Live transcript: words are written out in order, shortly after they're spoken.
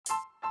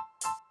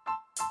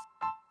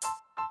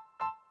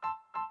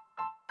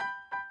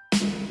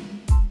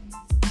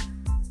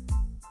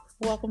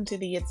welcome to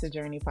the It's a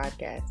Journey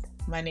podcast.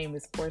 My name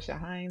is Portia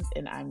Hines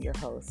and I'm your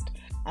host.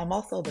 I'm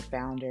also the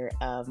founder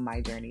of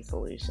My Journey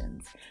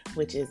Solutions,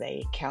 which is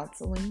a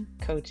counseling,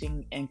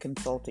 coaching, and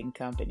consulting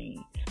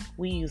company.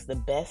 We use the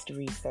best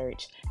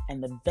research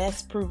and the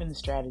best proven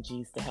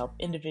strategies to help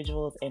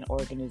individuals and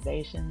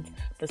organizations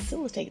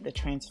facilitate the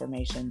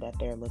transformation that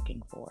they're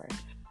looking for.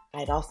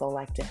 I'd also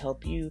like to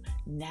help you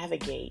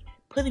navigate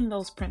putting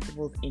those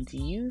principles into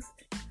use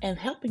and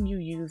helping you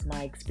use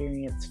my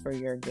experience for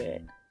your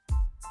good.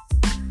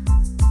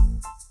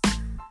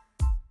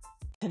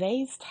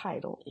 Today's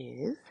title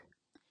is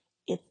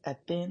It's a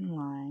Thin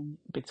Line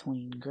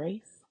Between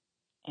Grace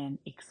and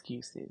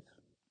Excuses.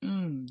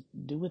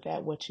 Do with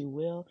that what you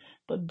will,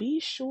 but be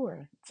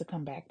sure to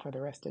come back for the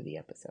rest of the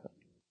episode.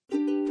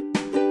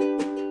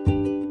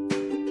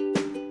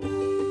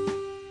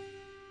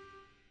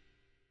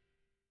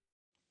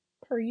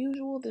 Per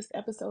usual, this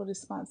episode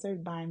is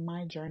sponsored by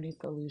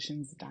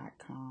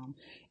MyJourneySolutions.com.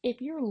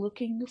 If you're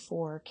looking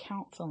for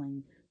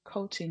counseling,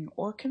 coaching,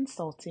 or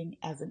consulting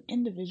as an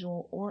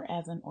individual or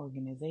as an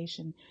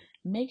organization,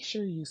 make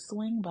sure you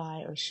swing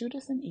by or shoot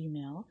us an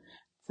email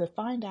to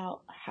find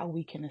out how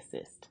we can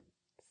assist.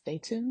 Stay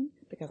tuned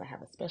because I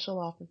have a special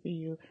offer for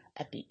you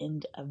at the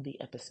end of the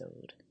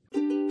episode.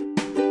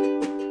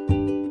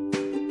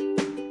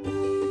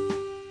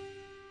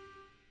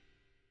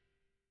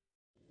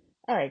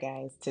 All right,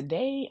 guys,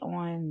 today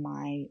on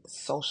my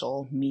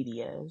social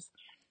medias,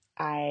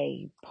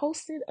 I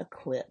posted a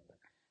clip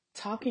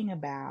talking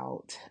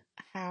about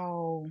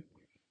how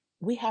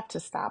we have to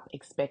stop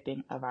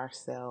expecting of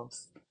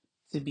ourselves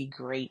to be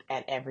great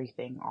at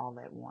everything all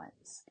at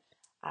once.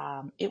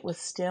 It was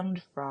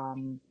stemmed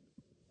from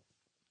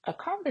a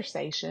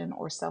conversation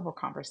or several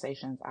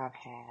conversations I've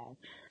had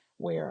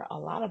where a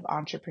lot of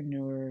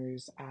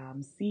entrepreneurs,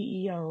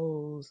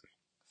 CEOs,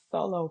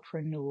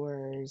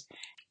 solopreneurs,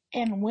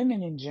 and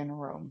women in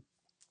general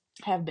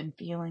have been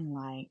feeling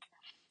like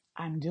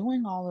I'm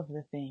doing all of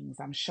the things,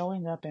 I'm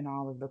showing up in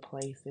all of the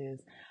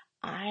places.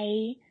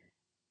 I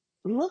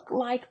look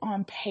like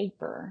on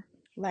paper,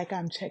 like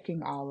I'm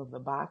checking all of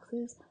the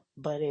boxes,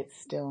 but it's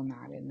still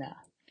not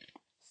enough.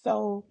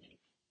 So,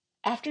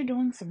 after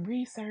doing some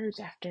research,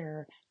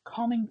 after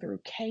combing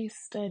through case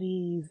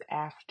studies,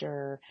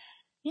 after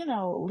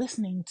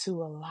listening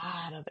to a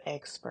lot of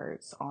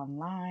experts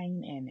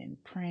online and in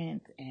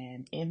print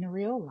and in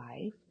real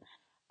life,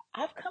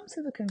 I've come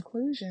to the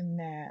conclusion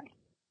that,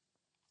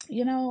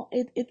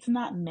 it's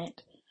not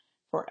meant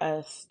for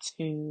us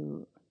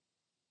to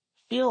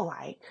feel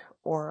like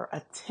or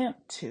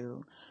attempt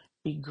to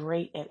be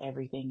great at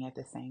everything at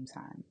the same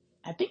time.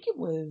 I think it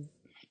was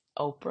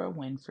Oprah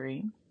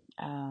Winfrey.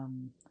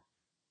 Um,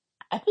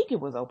 I think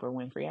it was Oprah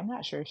Winfrey. I'm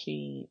not sure if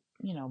she,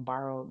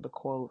 borrowed the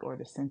quote or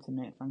the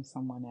sentiment from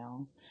someone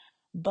else.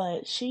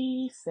 But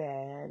she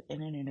said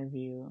in an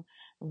interview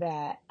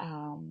that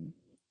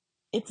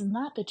it's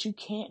not that you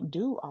can't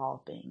do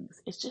all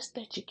things, it's just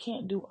that you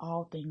can't do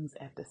all things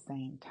at the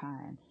same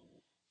time.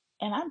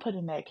 And I'm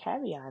putting that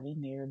caveat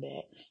in there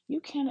that you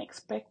can't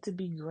expect to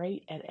be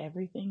great at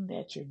everything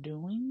that you're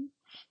doing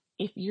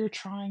if you're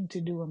trying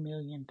to do a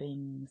million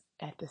things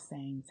at the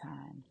same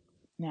time.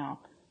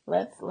 Now,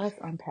 let's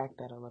unpack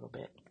that a little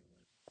bit.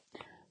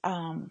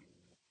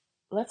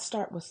 Let's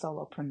start with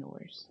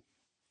solopreneurs.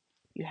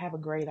 You have a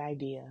great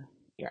idea.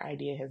 Your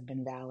idea has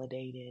been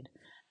validated.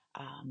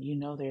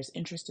 There's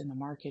interest in the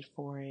market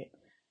for it.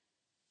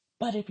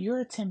 But if you're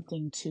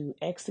attempting to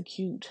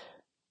execute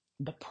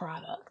the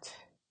product,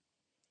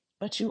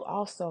 but you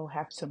also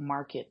have to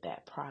market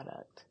that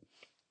product,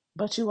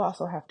 but you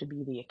also have to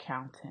be the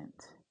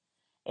accountant,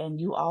 and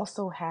you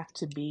also have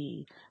to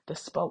be the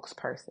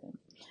spokesperson,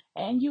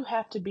 and you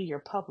have to be your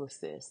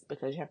publicist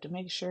because you have to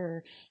make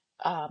sure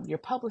your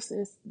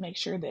publicist make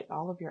sure that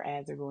all of your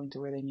ads are going to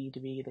where they need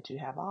to be, that you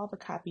have all the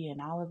copy and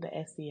all of the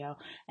SEO,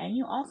 and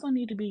you also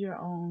need to be your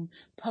own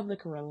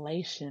public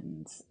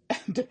relations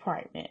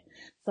department.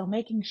 So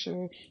making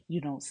sure you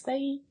don't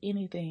say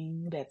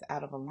anything that's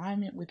out of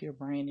alignment with your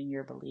brand and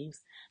your beliefs,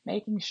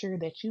 making sure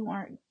that you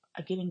aren't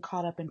getting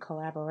caught up in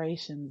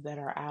collaborations that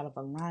are out of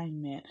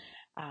alignment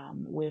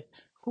with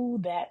who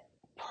that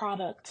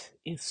product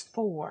is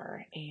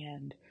for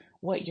and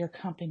what your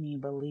company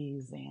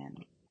believes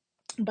in.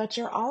 But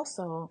you're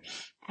also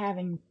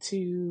having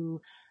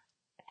to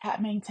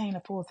maintain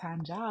a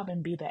full-time job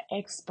and be the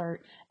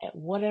expert at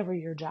whatever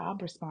your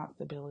job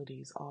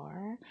responsibilities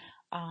are.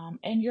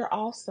 And you're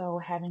also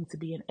having to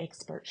be an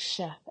expert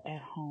chef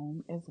at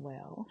home as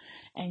well.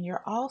 And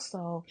you're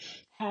also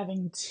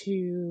having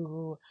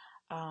to,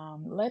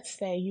 let's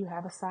say you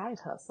have a side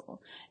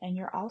hustle and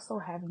you're also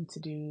having to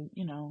do,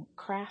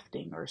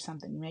 crafting or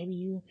something. Maybe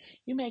you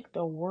make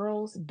the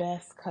world's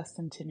best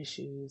custom tennis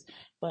shoes,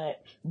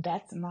 but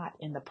that's not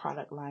in the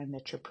product line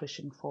that you're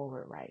pushing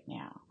forward right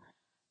now.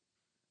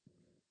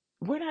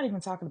 We're not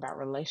even talking about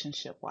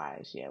relationship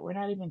wise yet. We're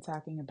not even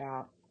talking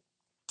about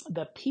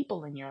the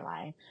people in your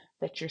life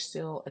that you're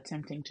still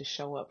attempting to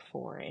show up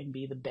for and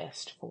be the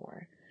best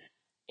for.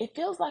 It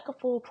feels like a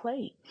full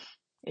plate.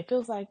 It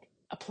feels like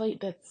a plate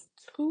that's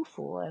too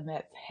full and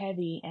that's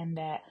heavy, and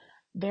that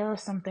there are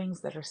some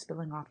things that are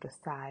spilling off the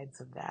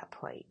sides of that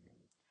plate.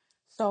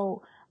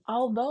 So,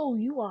 although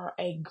you are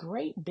a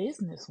great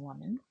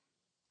businesswoman,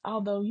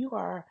 although you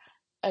are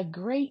a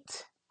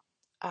great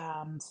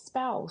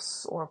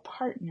spouse or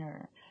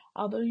partner,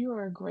 although you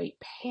are a great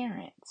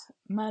parent,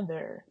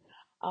 mother,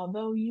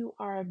 although you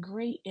are a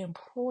great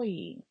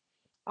employee,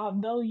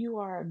 although you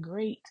are a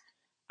great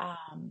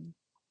um,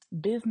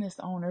 business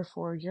owner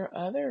for your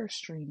other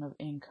stream of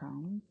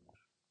income,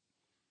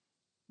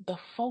 the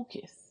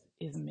focus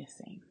is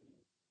missing.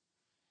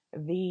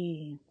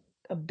 The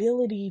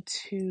ability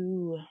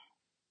to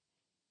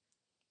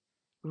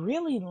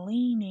really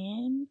lean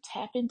in,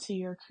 tap into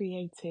your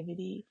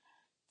creativity,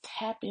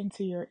 tap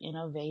into your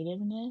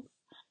innovativeness,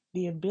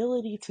 the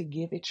ability to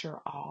give it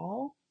your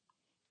all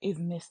is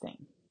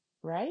missing,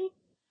 right?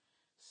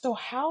 So,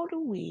 how do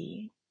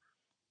we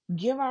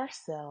give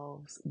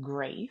ourselves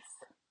grace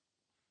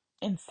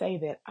and say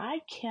that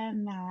I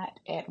cannot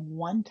at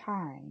one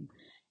time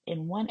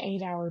in one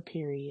 8 hour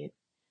period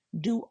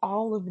do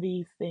all of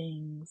these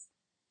things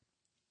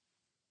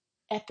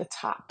at the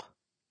top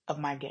of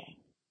my game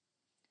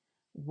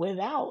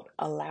without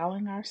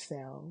allowing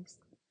ourselves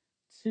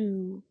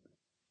to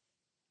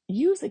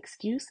use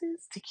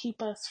excuses to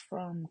keep us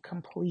from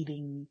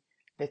completing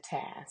the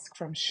task,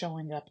 from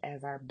showing up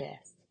as our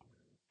best?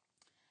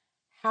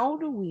 How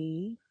do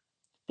we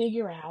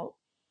figure out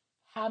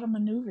how to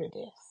maneuver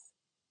this?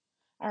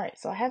 All right,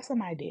 so I have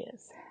some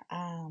ideas.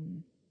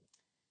 Um,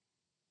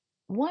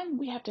 One,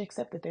 we have to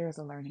accept that there is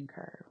a learning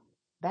curve.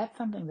 That's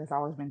something that's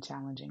always been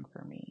challenging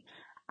for me.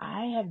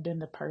 I have been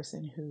the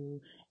person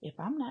who, if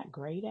I'm not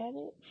great at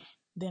it,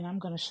 then I'm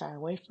going to shy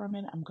away from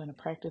it. I'm going to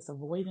practice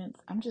avoidance.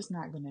 I'm just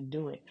not going to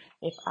do it.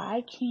 If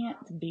I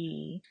can't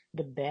be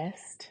the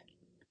best,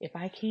 if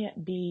I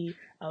can't be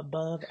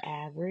above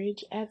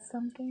average at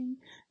something,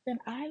 then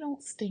I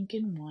don't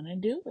stinking want to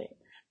do it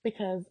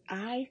because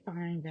I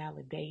find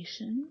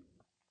validation.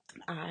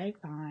 I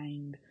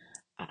find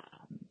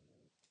um,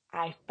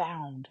 I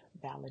found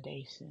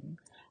validation.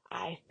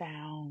 I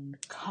found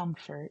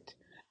comfort.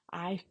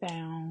 I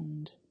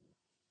found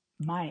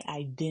my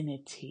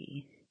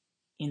identity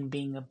in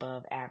being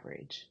above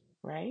average,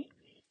 right?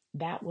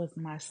 That was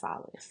my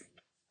solace.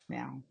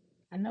 Now,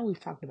 I know we've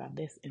talked about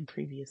this in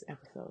previous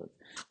episodes,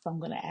 so I'm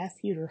going to ask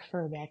you to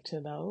refer back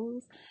to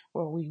those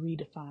where we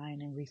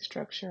redefine and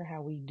restructure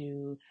how we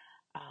do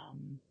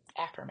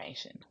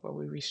affirmation, where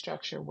we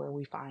restructure where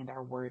we find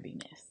our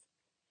worthiness.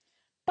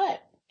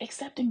 But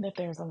accepting that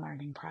there's a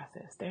learning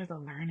process, there's a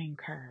learning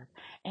curve,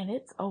 and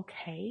it's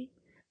okay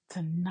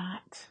to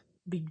not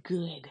be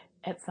good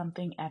at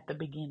something at the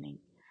beginning.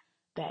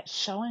 That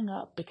showing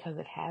up because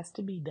it has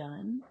to be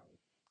done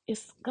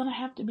is going to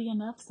have to be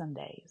enough some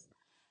days.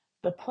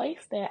 The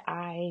place that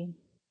I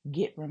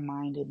get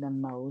reminded the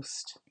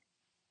most,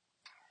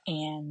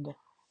 and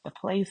the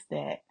place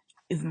that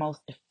is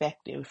most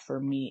effective for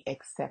me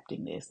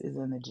accepting this, is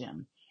in the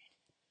gym.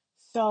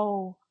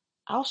 So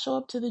I'll show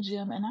up to the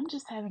gym and I'm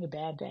just having a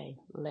bad day.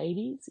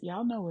 Ladies,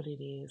 y'all know what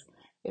it is.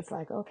 It's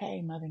like,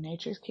 okay, Mother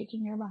Nature's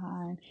kicking your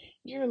behind.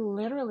 You're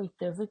literally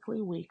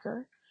physically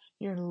weaker.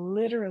 You're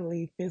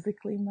literally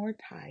physically more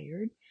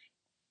tired.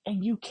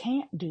 And you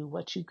can't do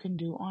what you can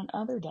do on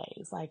other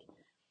days. Like,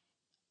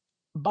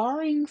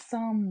 barring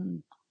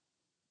some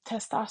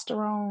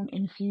testosterone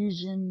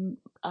infusion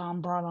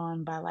brought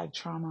on by like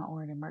trauma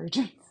or an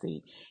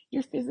emergency,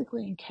 you're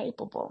physically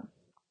incapable,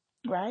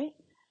 right?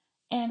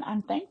 And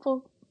I'm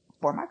thankful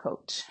for my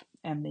coach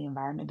and the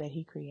environment that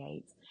he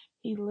creates.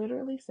 He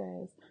literally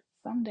says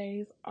some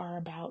days are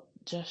about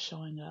just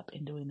showing up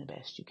and doing the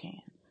best you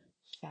can.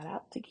 Shout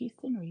out to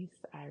Keiston Reese.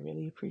 I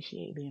really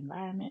appreciate the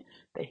environment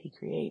that he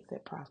creates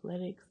at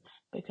Prophletics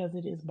because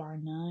it is bar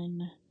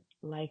none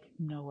like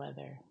no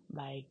other.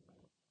 Like,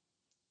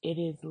 it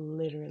is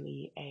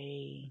literally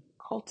a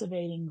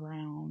cultivating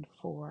ground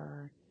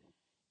for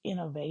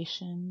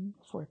innovation,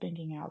 for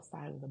thinking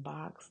outside of the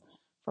box,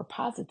 for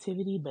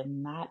positivity, but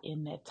not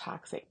in that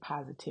toxic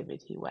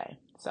positivity way.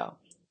 So,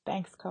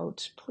 thanks,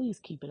 coach. Please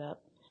keep it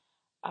up.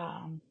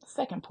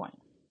 Second point,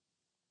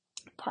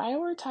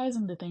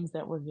 prioritizing the things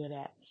that we're good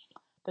at,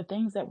 the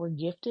things that we're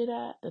gifted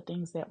at, the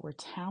things that we're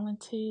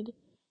talented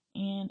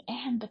in,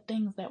 and the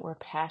things that we're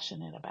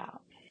passionate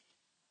about.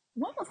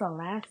 When was the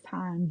last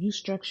time you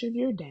structured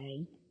your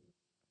day?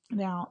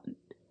 Now,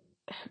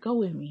 go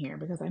with me here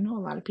because I know a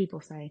lot of people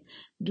say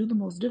do the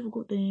most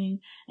difficult thing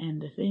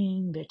and the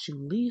thing that you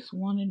least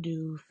want to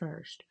do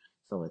first.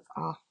 So it's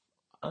off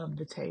of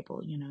the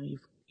table. You know,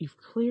 you've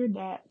cleared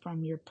that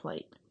from your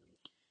plate.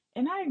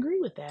 And I agree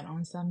with that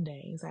on some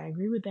days. I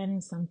agree with that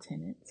in some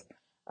tenets.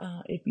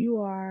 If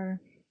you are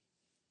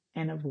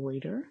an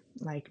avoider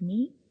like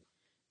me,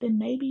 then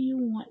maybe you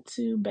want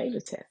to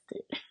beta test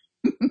it.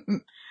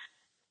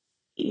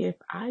 If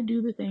I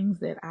do the things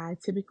that I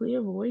typically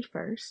avoid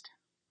first,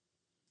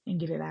 and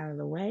get it out of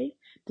the way,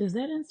 does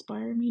that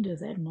inspire me? Does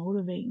that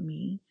motivate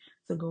me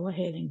to go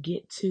ahead and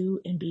get to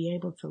and be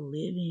able to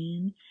live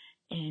in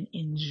and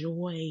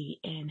enjoy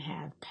and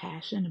have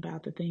passion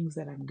about the things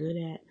that I'm good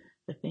at,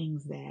 the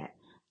things that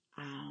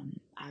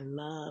I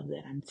love,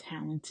 that I'm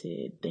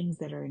talented, things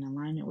that are in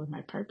alignment with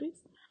my purpose?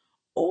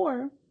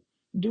 Or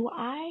do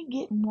I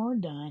get more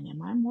done?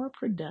 Am I more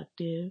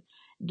productive?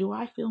 Do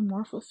I feel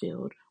more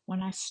fulfilled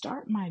when I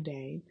start my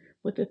day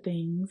with the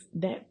things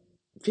that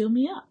fill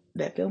me up,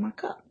 that fill my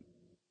cup?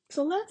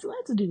 So let's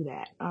do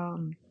that.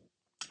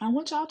 I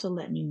want y'all to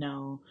let me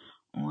know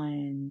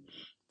on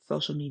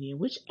social media,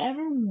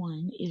 whichever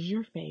one is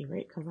your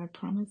favorite, because I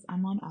promise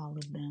I'm on all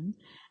of them.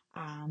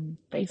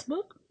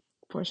 Facebook,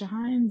 Portia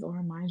Hines,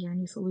 or My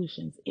Journey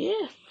Solutions.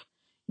 If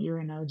you're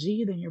an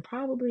OG, then you're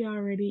probably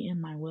already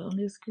in my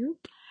wellness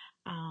group.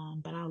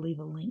 But I'll leave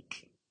a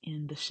link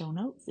in the show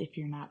notes if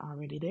you're not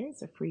already there.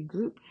 It's a free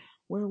group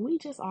where we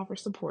just offer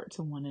support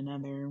to one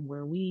another,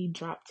 where we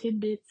drop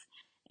tidbits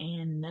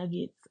and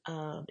nuggets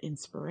of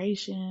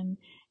inspiration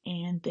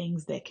and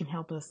things that can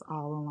help us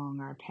all along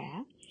our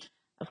path.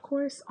 Of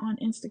course, on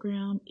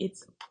Instagram,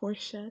 it's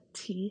Portia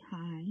T.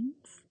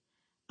 Hines,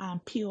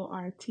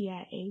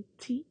 Portiathines.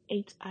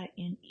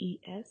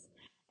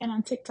 And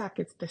on TikTok,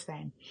 it's the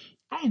same.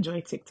 I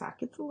enjoy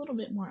TikTok. It's a little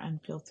bit more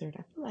unfiltered.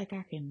 I feel like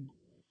I can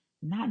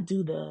not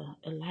do the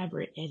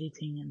elaborate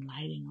editing and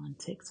lighting on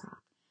TikTok.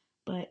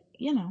 But,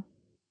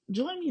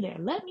 join me there.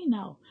 Let me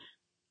know.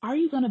 Are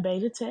you going to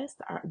beta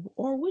test,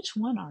 or which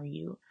one are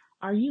you?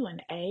 Are you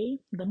an A?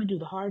 Let me do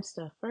the hard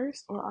stuff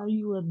first. Or are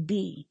you a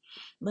B?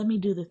 Let me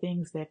do the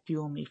things that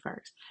fuel me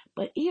first.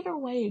 But either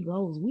way it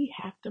goes, we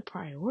have to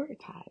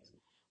prioritize.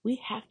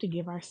 We have to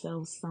give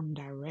ourselves some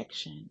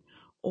direction,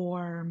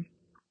 or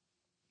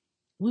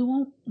we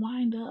won't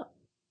wind up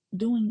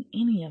doing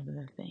any of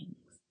the things.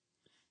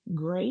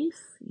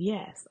 Grace,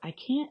 yes, I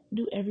can't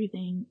do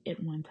everything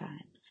at one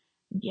time.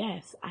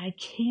 Yes, I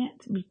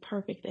can't be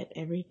perfect at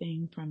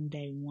everything from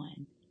day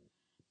one.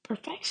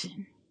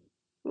 Perfection.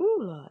 Ooh,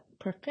 Lord,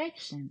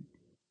 perfection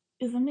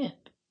is a myth.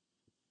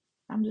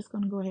 I'm just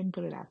going to go ahead and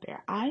put it out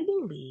there. I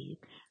believe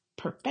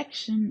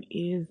perfection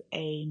is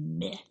a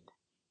myth.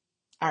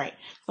 All right,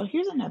 so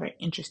here's another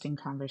interesting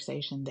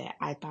conversation that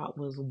I thought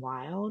was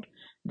wild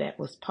that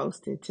was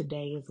posted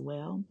today as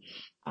well.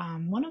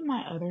 One of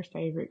my other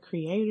favorite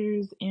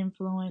creators,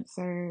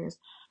 influencers,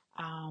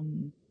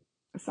 um,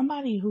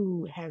 somebody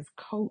who has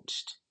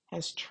coached,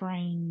 has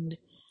trained,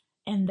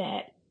 and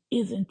that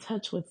is in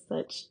touch with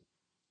such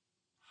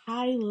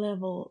high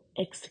level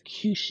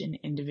execution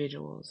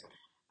individuals.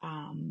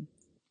 Um,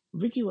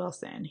 Ricky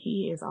Wilson,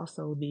 he is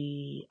also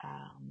the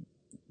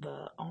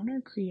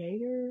owner,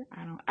 creator.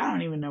 I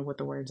don't even know what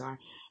the words are,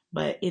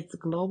 but it's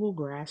Global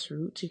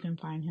Grassroots. You can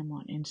find him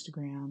on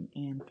Instagram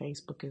and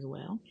Facebook as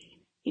well.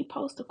 He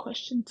posed a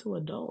question to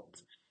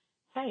adults.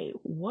 Hey,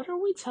 what are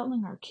we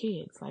telling our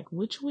kids? Like,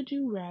 which would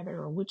you rather,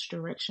 or which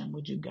direction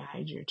would you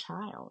guide your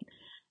child?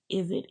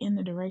 Is it in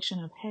the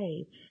direction of,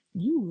 hey,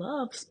 you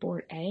love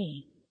sport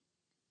A,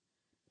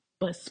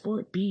 but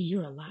sport B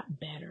you're a lot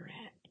better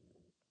at?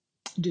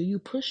 Do you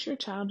push your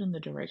child in the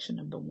direction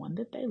of the one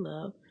that they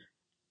love?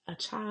 A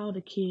child,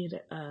 a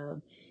kid,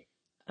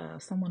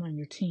 someone on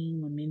your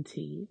team, a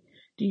mentee.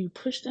 Do you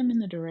push them in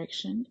the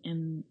direction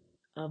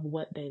of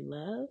what they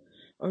love,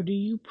 or do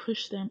you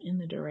push them in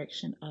the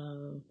direction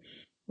of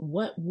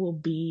what will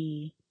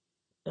be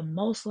the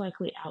most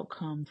likely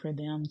outcome for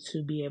them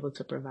to be able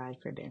to provide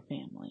for their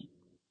family?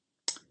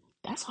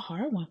 That's a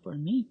hard one for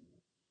me.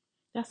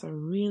 That's a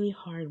really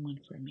hard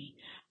one for me.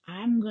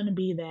 I'm going to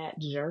be that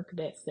jerk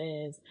that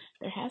says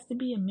there has to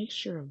be a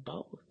mixture of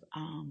both.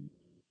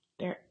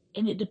 There,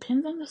 and it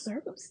depends on the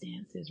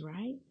circumstances,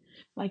 right?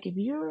 Like if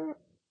you're,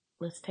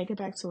 let's take it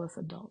back to us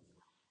adults.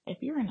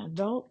 If you're an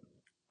adult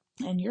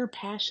and you're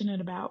passionate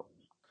about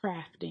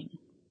crafting,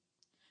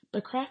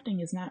 but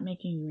crafting is not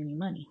making you any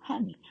money,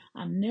 honey,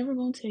 I'm never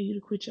going to tell you to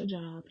quit your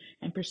job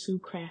and pursue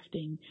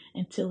crafting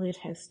until it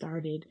has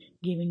started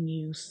giving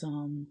you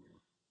some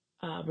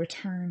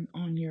return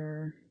on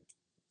your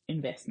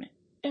investment.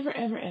 Ever,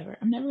 ever, ever.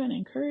 I'm never going to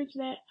encourage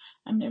that.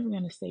 I'm never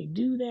going to say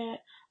do that.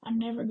 I'm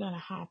never going to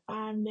high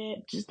five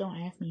that. Just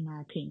don't ask me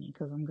my opinion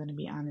because I'm going to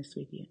be honest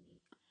with you.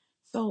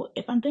 So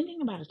if I'm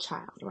thinking about a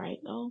child, right?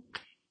 Oh,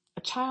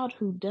 a child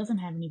who doesn't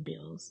have any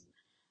bills,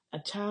 a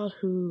child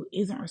who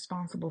isn't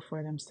responsible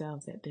for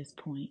themselves at this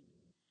point,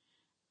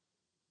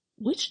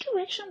 which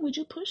direction would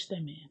you push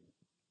them in?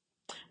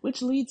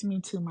 Which leads me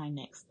to my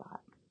next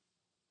thought.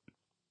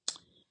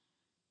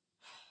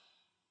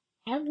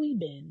 Have we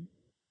been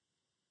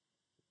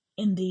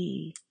in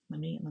the, let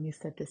me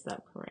set this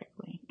up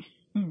correctly.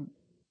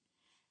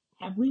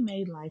 Have we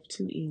made life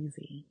too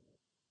easy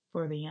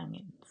for the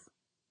youngins?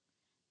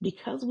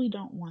 Because we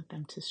don't want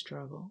them to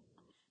struggle,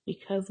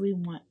 because we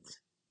want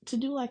to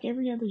do like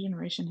every other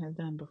generation has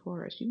done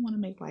before us. You want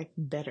to make life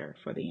better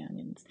for the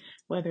youngins,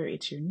 whether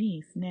it's your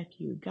niece,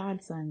 nephew,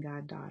 godson,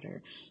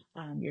 goddaughter,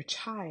 your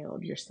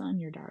child, your son,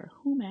 your daughter,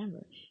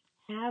 whomever.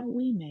 Have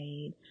we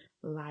made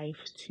life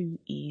too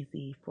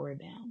easy for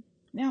them?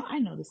 Now, I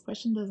know this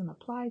question doesn't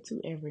apply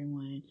to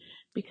everyone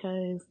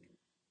because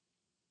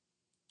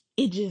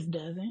it just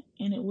doesn't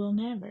and it will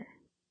never.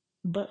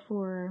 But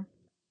for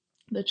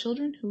the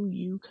children who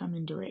you come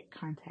in direct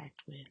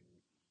contact with,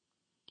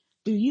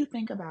 Do you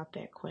think about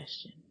that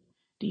question?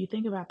 Do you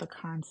think about the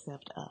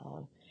concept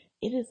of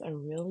it is a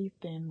really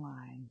thin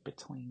line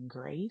between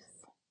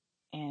grace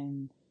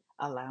and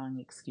allowing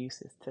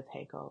excuses to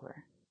take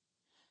over?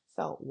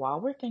 So while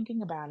we're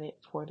thinking about it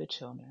for the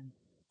children,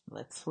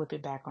 let's flip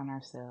it back on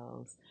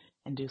ourselves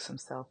and do some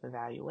self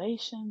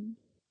evaluation.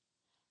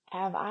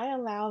 Have I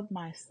allowed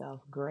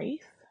myself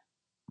grace,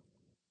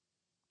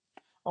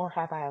 or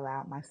have I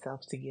allowed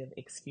myself to give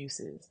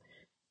excuses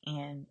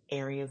in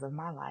areas of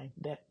my life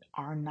that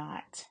are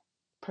not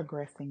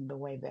progressing the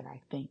way that I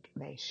think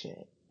they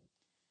should?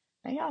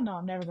 Now, y'all know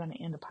I'm never going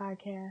to end a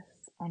podcast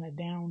on a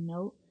down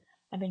note.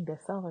 I think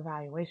that self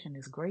evaluation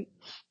is great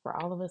for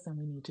all of us and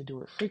we need to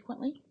do it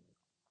frequently.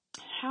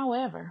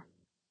 However,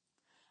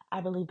 I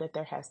believe that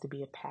there has to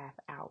be a path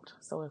out.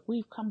 So if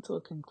we've come to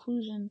a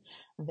conclusion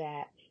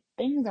that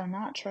things are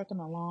not trucking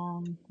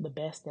along the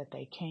best that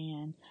they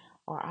can,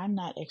 or I'm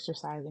not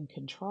exercising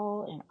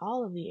control in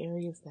all of the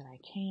areas that I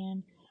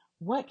can,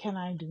 what can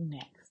I do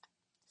next?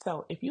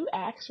 So if you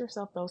ask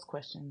yourself those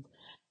questions,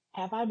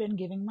 have I been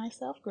giving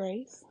myself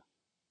grace?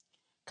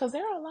 Because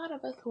there are a lot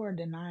of us who are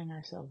denying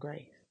ourselves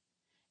grace.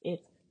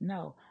 It's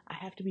no, I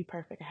have to be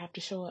perfect. I have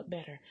to show up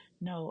better.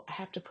 No, I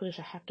have to push.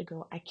 I have to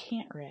go. I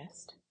can't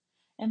rest.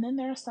 And then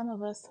there are some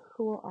of us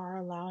who are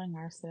allowing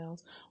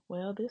ourselves,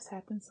 well, this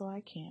happened, so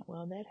I can't.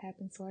 Well, that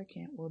happened, so I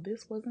can't. Well,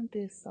 this wasn't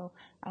this, so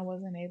I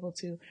wasn't able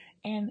to.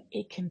 And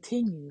it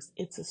continues.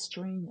 It's a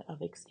string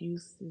of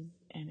excuses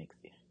and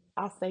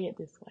I'll say it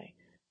this way.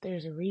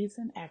 There's a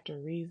reason after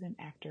reason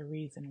after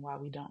reason why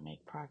we don't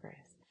make progress.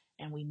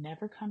 And we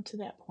never come to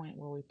that point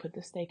where we put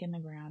the stake in the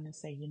ground and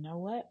say, you know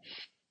what?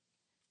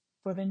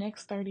 For the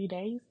next 30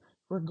 days,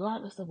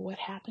 regardless of what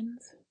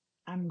happens,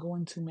 I'm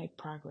going to make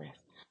progress.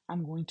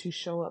 I'm going to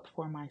show up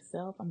for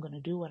myself. I'm going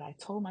to do what I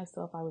told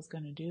myself I was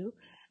going to do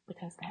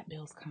because that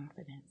builds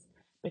confidence,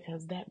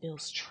 because that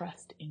builds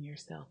trust in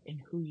yourself,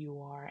 in who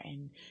you are,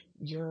 and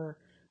your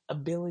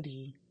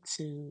ability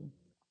to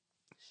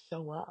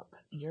show up,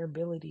 your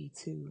ability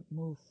to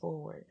move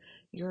forward,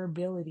 your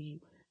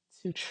ability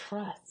to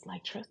trust.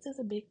 Like, trust is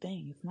a big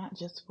thing. It's not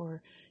just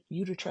for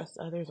you to trust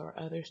others or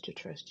others to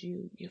trust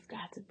you. You've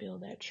got to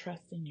build that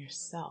trust in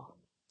yourself.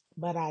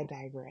 But I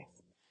digress.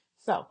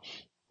 So,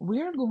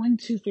 we're going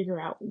to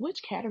figure out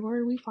which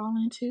category we fall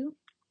into,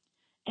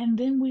 and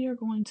then we are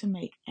going to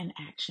make an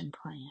action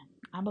plan.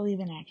 I believe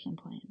in action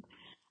plans.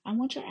 I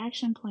want your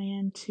action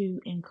plan to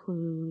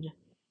include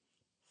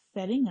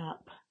setting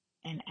up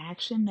an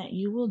action that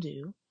you will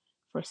do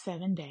for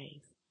 7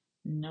 days.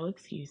 No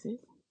excuses.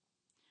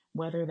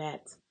 Whether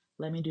that's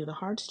let me do the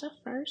hard stuff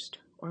first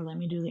or let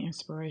me do the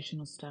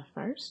inspirational stuff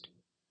first.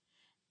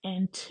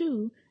 And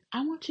two,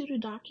 I want you to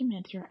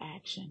document your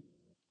action.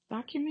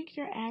 Document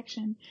your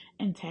action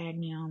and tag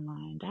me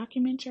online.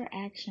 Document your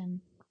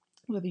action,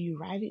 whether you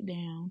write it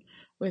down,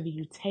 whether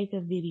you take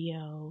a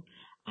video,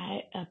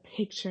 a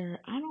picture,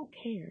 I don't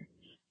care.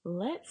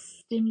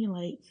 Let's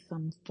stimulate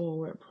some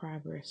forward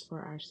progress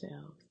for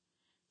ourselves.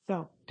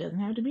 So, doesn't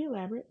have to be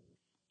elaborate.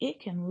 It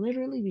can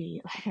literally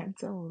be, like I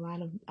tell a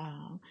lot of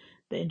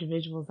the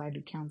individuals I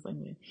do counseling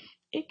with,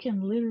 it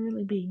can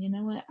literally be, you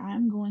know what,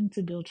 I'm going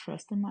to build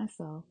trust in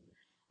myself.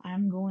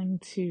 I'm going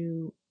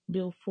to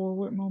build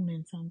forward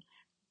momentum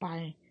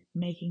by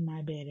making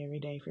my bed every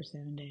day for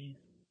 7 days.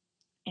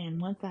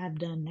 And once I've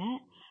done that,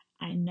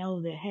 I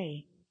know that,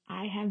 hey,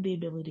 I have the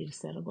ability to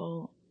set a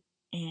goal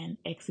and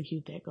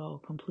execute that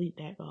goal, complete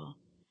that goal.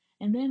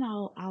 And then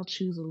I'll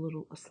choose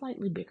a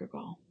slightly bigger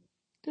goal.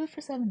 Do it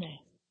for 7 days.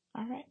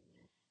 All right.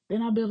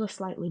 Then I'll build a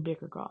slightly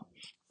bigger goal.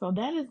 So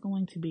that is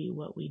going to be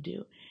what we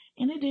do.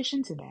 In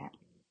addition to that,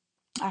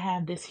 I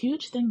have this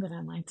huge thing that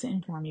I'd like to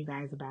inform you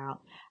guys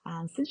about.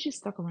 Since you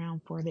stuck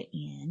around for the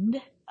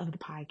end of the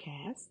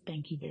podcast,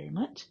 thank you very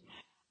much.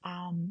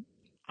 Um,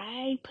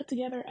 I put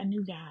together a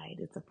new guide.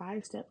 It's a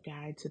 5-step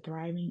guide to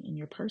thriving in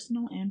your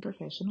personal and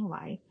professional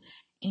life.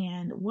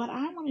 And what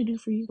I want to do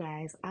for you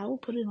guys, I will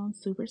put it on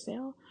super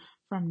sale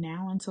from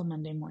now until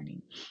Monday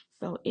morning.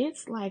 So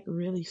it's like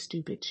really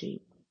stupid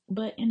cheap.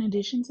 But in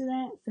addition to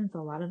that, since a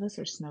lot of us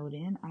are snowed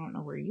in, I don't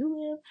know where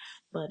you live,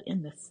 but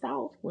in the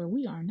South, where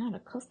we are not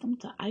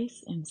accustomed to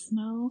ice and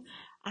snow,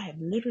 I have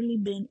literally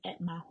been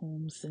at my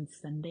home since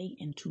Sunday,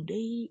 and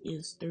today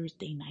is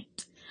Thursday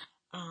night.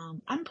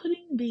 I'm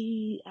putting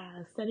the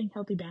Setting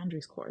Healthy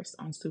Boundaries course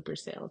on super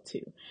sale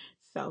too.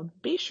 So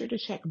be sure to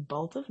check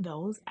both of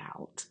those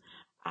out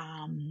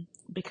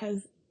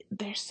because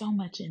there's so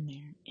much in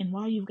there. And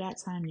while you've got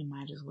time, you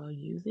might as well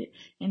use it.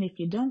 And if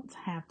you don't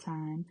have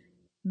time,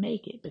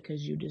 make it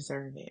because you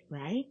deserve it,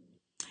 right?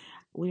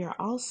 We are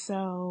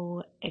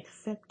also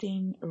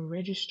accepting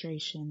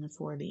registration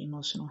for the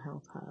Emotional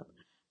Health Hub.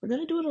 We're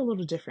going to do it a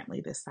little differently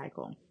this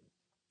cycle.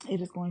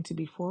 It is going to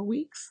be 4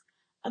 weeks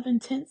of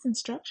intense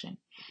instruction.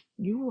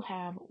 You will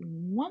have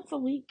once a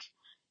week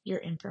your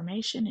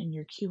information and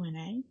your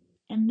Q&A,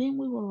 and then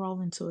we will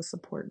roll into a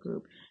support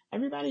group.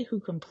 Everybody who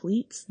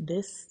completes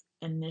this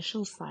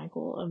initial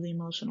cycle of the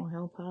Emotional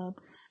Health Hub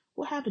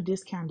we'll have a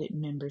discounted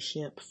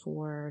membership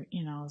for,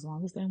 as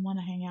long as they want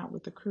to hang out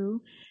with the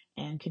crew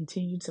and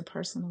continue to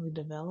personally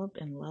develop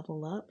and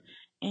level up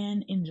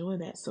and enjoy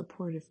that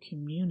supportive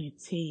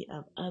community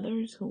of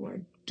others who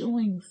are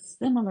doing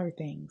similar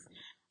things.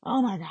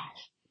 Oh my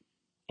gosh.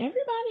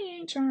 Everybody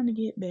ain't trying to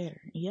get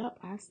better. Yep,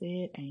 I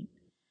said ain't.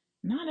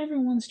 Not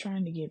everyone's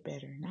trying to get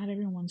better. Not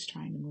everyone's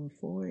trying to move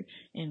forward.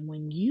 And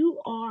when you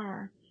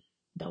are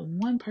the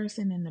one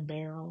person in the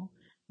barrel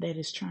that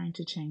is trying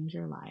to change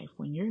your life,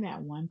 when you're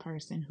that one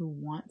person who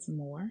wants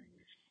more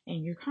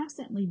and you're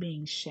constantly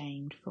being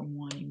shamed for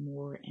wanting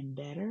more and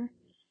better,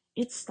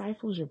 it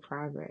stifles your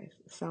progress.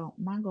 So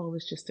my goal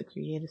is just to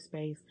create a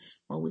space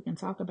where we can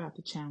talk about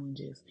the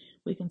challenges.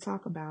 We can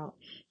talk about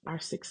our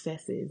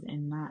successes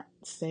and not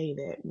say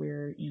that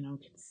we're,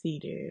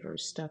 conceited or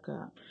stuck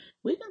up.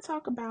 We can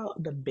talk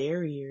about the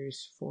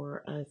barriers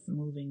for us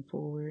moving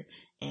forward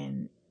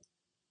and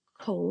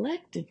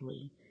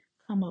collectively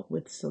come up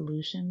with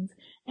solutions.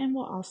 And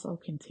we'll also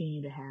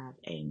continue to have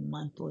a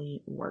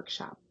monthly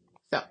workshop.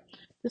 So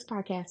this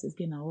podcast is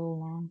getting a little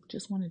long.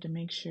 Just wanted to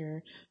make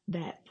sure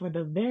that for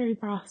the very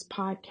first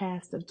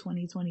podcast of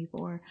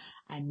 2024,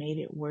 I made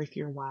it worth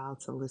your while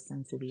to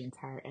listen to the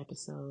entire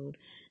episode.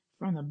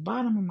 From the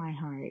bottom of my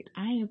heart,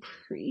 I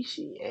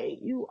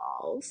appreciate you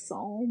all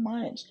so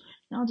much.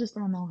 Y'all just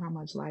don't know how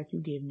much life you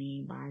give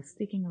me by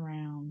sticking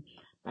around,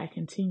 by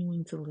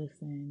continuing to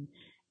listen.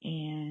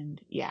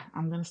 And yeah,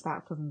 I'm going to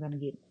stop because I'm going to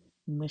get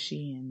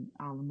mushy and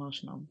all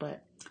emotional.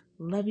 But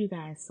love you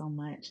guys so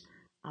much.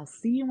 I'll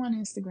see you on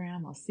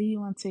Instagram. I'll see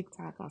you on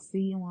TikTok. I'll see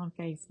you on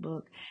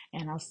Facebook.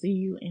 And I'll see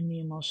you in the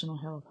Emotional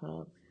Health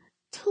Hub.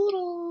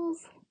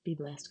 Toodles. Be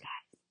blessed, guys.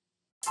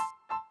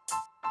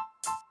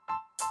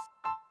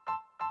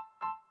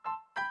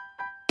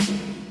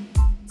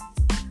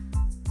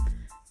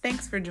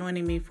 Thanks for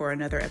joining me for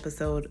another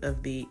episode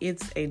of the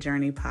It's a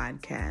Journey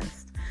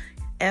podcast.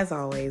 As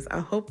always, I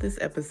hope this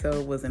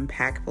episode was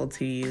impactful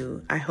to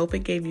you. I hope it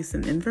gave you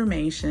some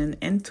information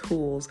and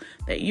tools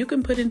that you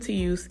can put into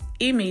use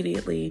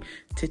immediately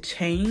to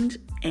change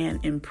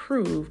and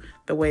improve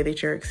the way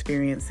that you're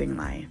experiencing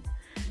life.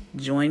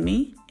 Join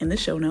me in the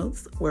show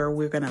notes where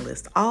we're going to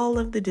list all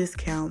of the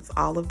discounts,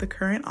 all of the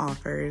current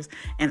offers,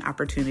 and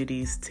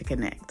opportunities to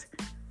connect.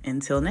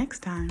 Until next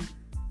time.